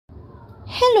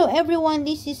Hello everyone,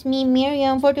 this is me,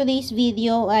 Miriam. For today's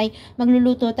video ay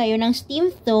magluluto tayo ng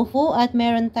steamed tofu at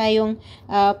meron tayong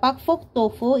pakfok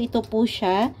tofu. Ito po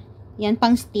siya. Yan,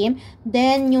 pang steam.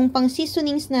 Then, yung pang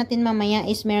seasonings natin mamaya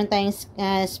is meron tayong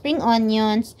spring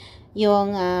onions,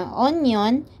 yung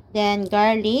onion, then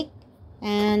garlic,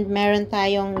 and meron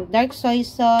tayong dark soy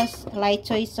sauce, light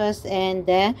soy sauce, and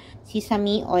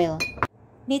sesame oil.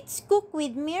 Let's cook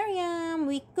with Miriam.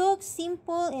 We cook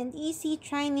simple and easy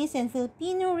Chinese and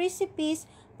Filipino recipes.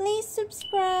 Please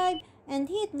subscribe and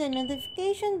hit the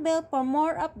notification bell for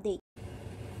more updates.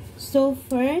 So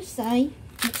first ay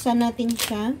buksan natin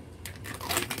siya.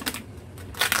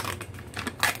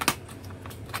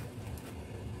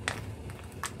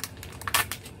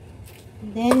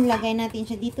 Then lagay natin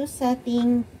siya dito sa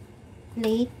ating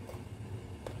plate.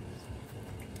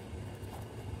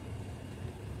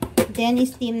 Then,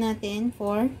 steam natin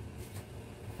for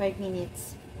 5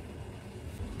 minutes.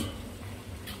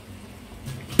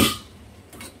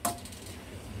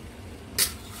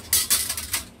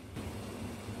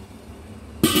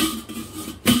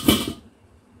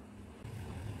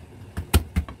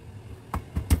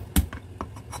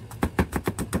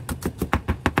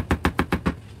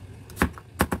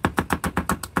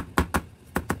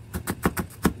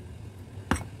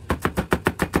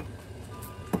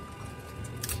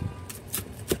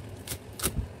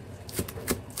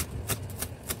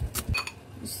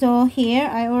 So here,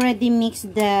 I already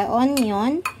mixed the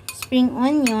onion, spring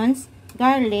onions,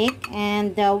 garlic,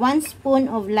 and 1 spoon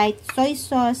of light soy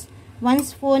sauce, 1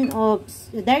 spoon of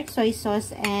dark soy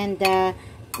sauce, and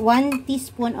 1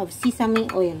 teaspoon of sesame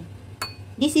oil.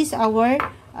 This is our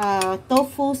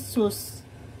tofu sauce.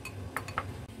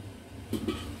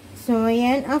 So,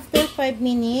 ayan, after 5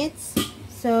 minutes,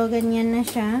 so ganyan na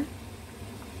siya.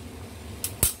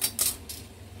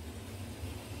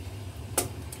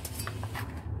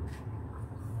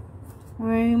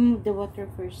 Remove the water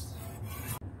first.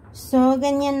 So,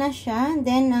 ganyan na siya.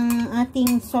 Then, ang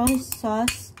ating soy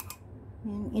sauce,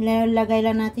 ilalagay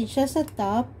lang natin siya sa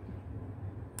top.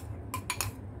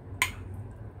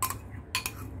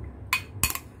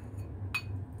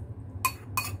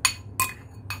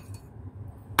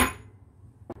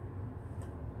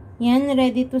 Yan,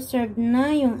 ready to serve na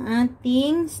yung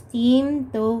ating steamed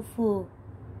tofu.